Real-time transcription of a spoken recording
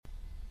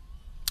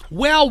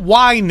Well,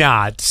 why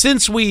not?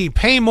 Since we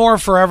pay more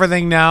for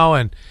everything now,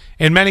 and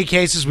in many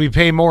cases we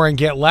pay more and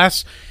get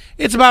less,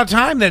 it's about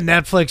time that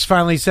Netflix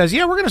finally says,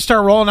 yeah, we're going to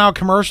start rolling out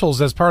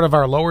commercials as part of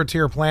our lower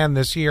tier plan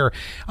this year.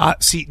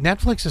 See,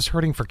 Netflix is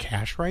hurting for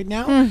cash right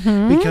now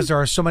because there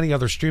are so many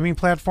other streaming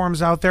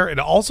platforms out there. It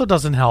also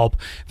doesn't help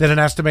that an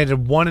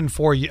estimated 1 in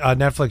 4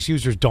 Netflix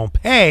users don't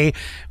pay.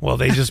 Well,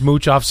 they just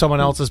mooch off someone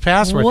else's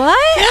password.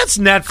 What? That's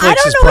Netflix's problem.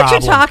 I don't know what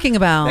you're talking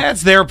about.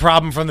 That's their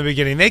problem from the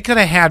beginning. They could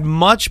have had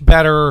much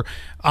better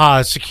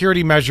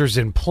security measures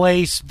in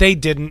place. They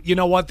didn't. You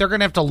know what? They're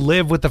going to have to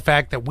live with the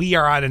fact that we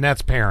are out of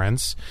Net's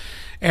parents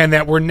and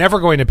that we're never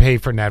going to pay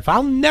for Netflix.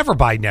 I'll never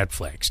buy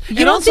Netflix.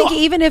 You don't think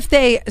even if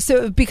they,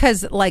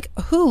 because like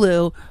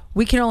Hulu,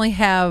 we can only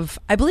have,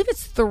 I believe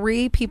it's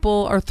 3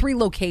 people or 3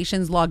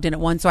 locations logged in at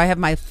once. So I have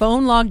my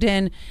phone logged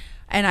in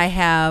and I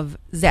have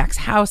Zach's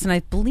house and I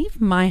believe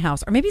my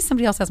house, or maybe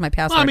somebody else has my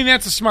password. Well, I mean,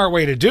 that's a smart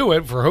way to do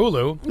it for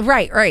Hulu.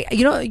 Right.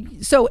 You know,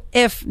 so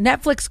if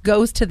Netflix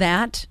goes to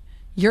that,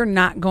 you're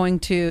not going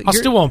to... I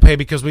still won't pay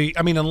because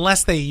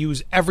unless they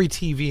use every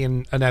TV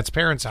in Annette's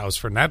parents' house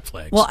for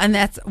Netflix. Well, and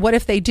that's... What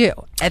if they do?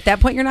 At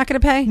that point, you're not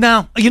going to pay?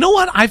 No. You know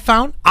what I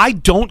found? I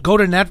don't go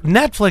to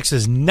Netflix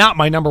is not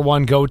my number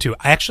one go-to.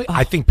 Actually,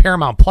 I think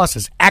Paramount Plus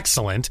is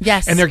excellent.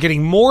 Yes. And they're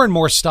getting more and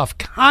more stuff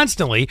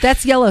constantly.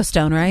 That's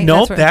Yellowstone, right?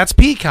 Nope, that's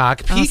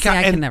Peacock.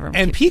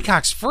 And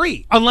Peacock's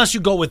free unless you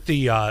go with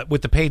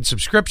the paid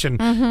subscription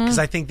because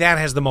I think that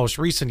has the most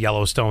recent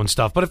Yellowstone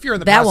stuff. But if you're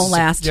in the that process won't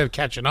last. of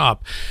catching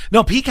up,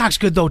 no, Peacock's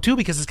good though too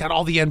because it's got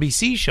all the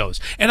NBC shows,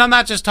 and I'm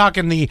not just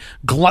talking the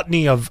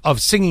gluttony of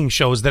singing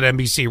shows that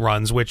NBC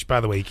runs. Which, by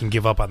the way, you can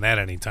give up on that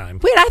anytime.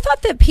 Wait, I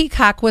thought that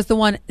Peacock was the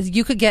one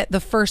you could get the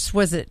first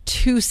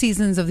 2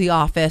 seasons of The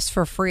Office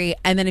for free,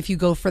 and then if you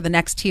go for the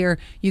next tier,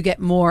 you get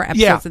more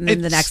episodes, and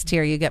then the next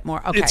tier you get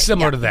more. Okay, it's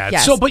similar to that.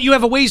 Yes. So, but you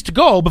have a ways to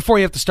go before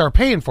you have to start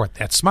paying for it.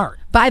 That's smart.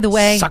 By the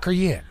way, sucker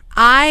you in.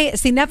 I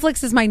see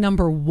Netflix is my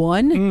number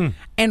 1,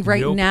 and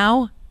right Nope.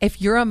 now,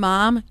 if you're a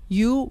mom,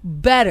 you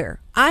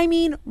better,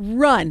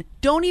 run.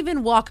 Don't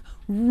even walk,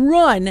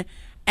 run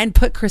and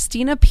put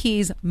Christina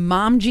P's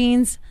Mom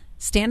Jeans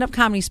stand-up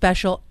comedy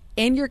special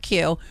in your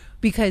queue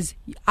because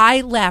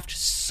I laughed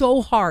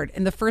so hard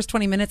in the first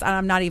 20 minutes, and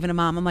I'm not even a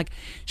mom. I'm like,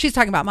 she's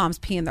talking about moms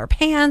peeing their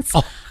pants.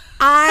 Oh.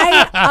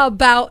 I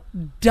about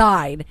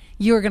died.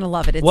 You're going to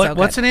love it. It's so good.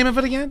 What's the name of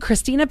it again?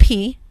 Christina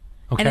P.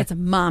 Okay. And it's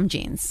Mom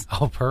Jeans.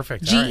 Oh,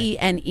 perfect.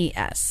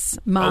 Genes.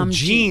 Mom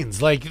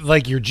jeans.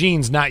 Like your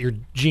jeans, not your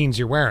jeans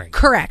you're wearing.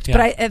 Correct. Yeah.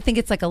 But I think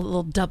it's like a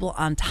little double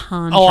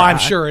entendre. Oh, I'm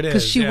sure it is.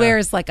 Because she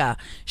wears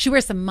she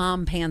wears some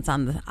mom pants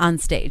on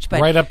stage.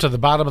 But right up to the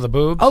bottom of the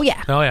boobs? Oh,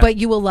 yeah. But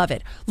you will love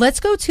it. Let's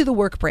go to the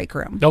work break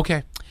room.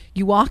 Okay.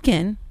 You walk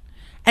in.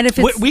 And if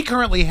it's, we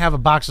currently have a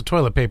box of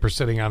toilet paper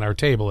sitting on our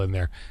table in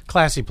there.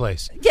 Classy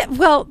place. Yeah,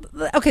 well,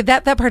 okay,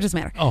 that part doesn't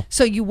matter. Oh.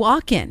 So you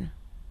walk in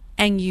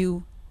and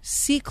you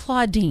see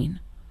Claudine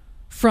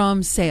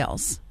from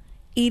sales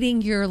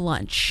eating your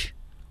lunch.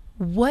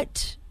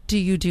 What do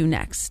you do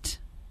next?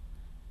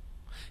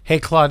 Hey,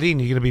 Claudine,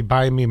 you going to be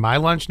buying me my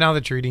lunch now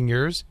that you're eating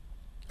yours?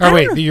 Or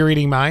wait, you're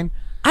eating mine?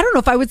 I don't know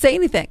if I would say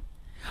anything.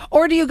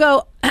 Or do you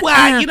go...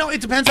 Well,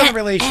 it depends on the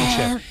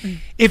relationship.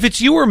 If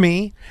it's you or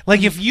me,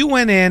 like if you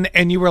went in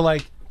and you were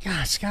like,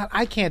 God, Scott,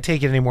 I can't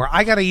take it anymore.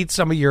 I got to eat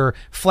some of your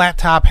flat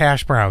top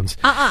hash browns.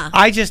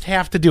 I just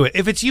have to do it.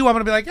 If it's you, I'm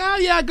going to be like, oh,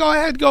 yeah, go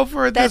ahead, go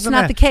for it. That's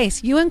not the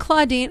case. You and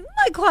Claudine,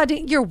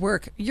 you're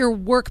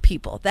work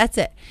people. That's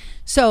it.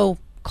 So,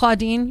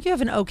 Claudine, you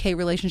have an okay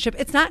relationship.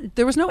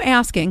 There was no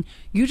asking.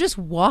 You just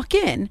walk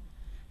in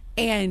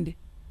and,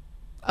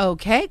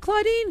 okay,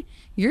 Claudine,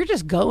 you're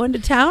just going to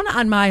town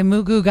on my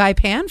Mugu Gai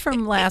Pan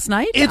from last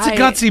night. It's a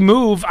gutsy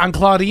move on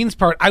Claudine's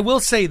part. I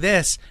will say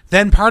this.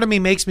 Then part of me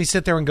makes me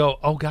sit there and go,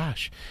 oh,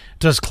 gosh,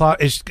 has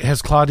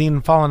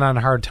Claudine fallen on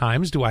hard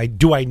times? Do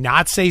I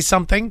not say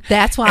something?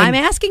 That's why I'm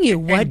asking you.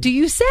 What do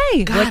you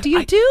say? God, what do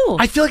you do?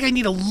 I feel like I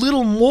need a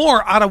little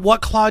more out of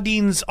what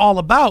Claudine's all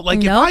about.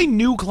 Like, if I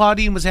knew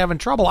Claudine was having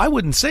trouble, I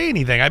wouldn't say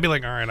anything. I'd be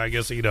like, all right, I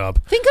guess eat up.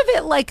 Think of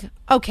it like,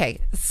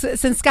 okay,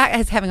 since Scott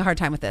is having a hard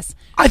time with this.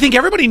 I think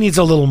everybody needs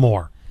a little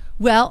more.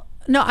 Well,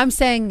 no, I'm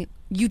saying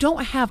you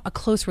don't have a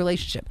close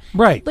relationship.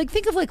 Right. Like,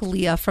 think of like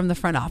Leah from the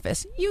front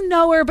office. You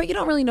know her, but you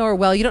don't really know her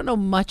well. You don't know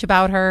much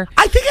about her.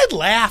 I think I'd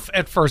laugh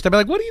at first. I'd be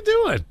like, what are you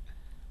doing?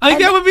 I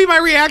think that would be my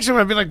reaction.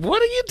 I'd be like, what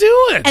are you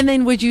doing? And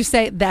then would you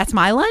say, that's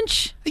my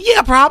lunch?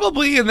 Yeah,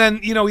 probably. And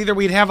then, either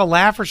we'd have a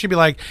laugh or she'd be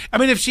like,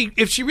 if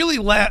she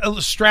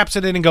really straps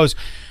it in and goes,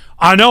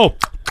 I know,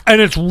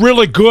 and it's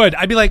really good.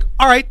 I'd be like,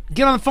 all right,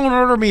 get on the phone and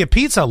order me a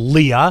pizza,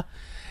 Leah.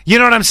 You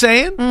know what I'm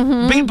saying?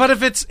 Mm-hmm. But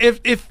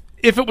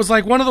if it was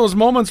like one of those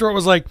moments where it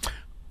was like,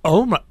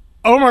 oh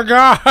my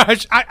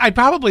gosh, I'd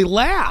probably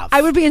laugh.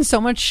 I would be in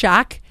so much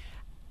shock.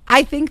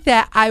 I think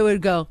that I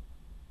would go,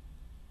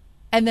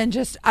 and then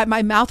just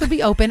my mouth would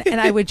be open,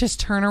 and I would just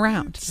turn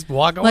around, just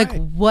walk away.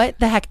 Like, what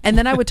the heck? And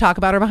then I would talk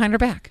about her behind her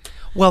back.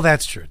 Well,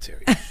 that's true too.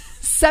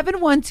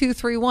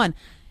 71231.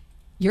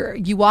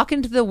 You walk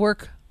into the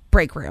work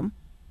break room.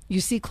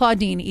 You see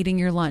Claudine eating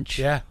your lunch.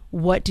 Yeah.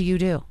 What do you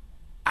do?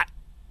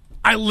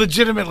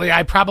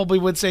 I probably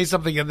would say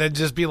something and then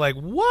just be like,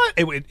 what?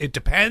 It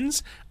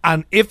depends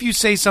on if you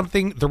say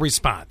something, the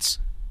response.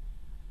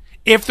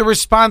 If the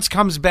response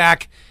comes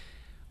back,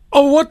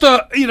 oh, what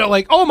the,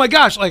 like, oh my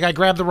gosh, like I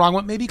grabbed the wrong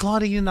one. Maybe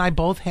Claudia and I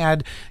both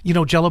had,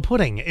 Jell-O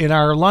pudding in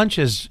our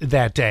lunches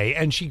that day,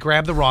 and she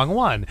grabbed the wrong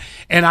one.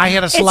 And I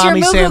had a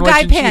salami sandwich.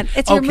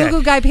 It's your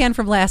Mugu Gai Pan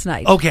from last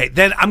night. Okay,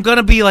 then I'm going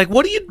to be like,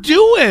 what are you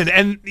doing?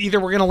 And either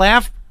we're going to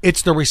laugh.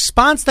 It's the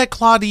response that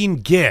Claudine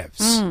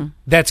gives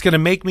that's going to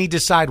make me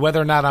decide whether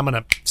or not I'm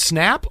going to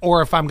snap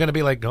or if I'm going to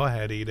be like, go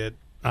ahead, eat it.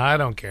 I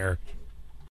don't care.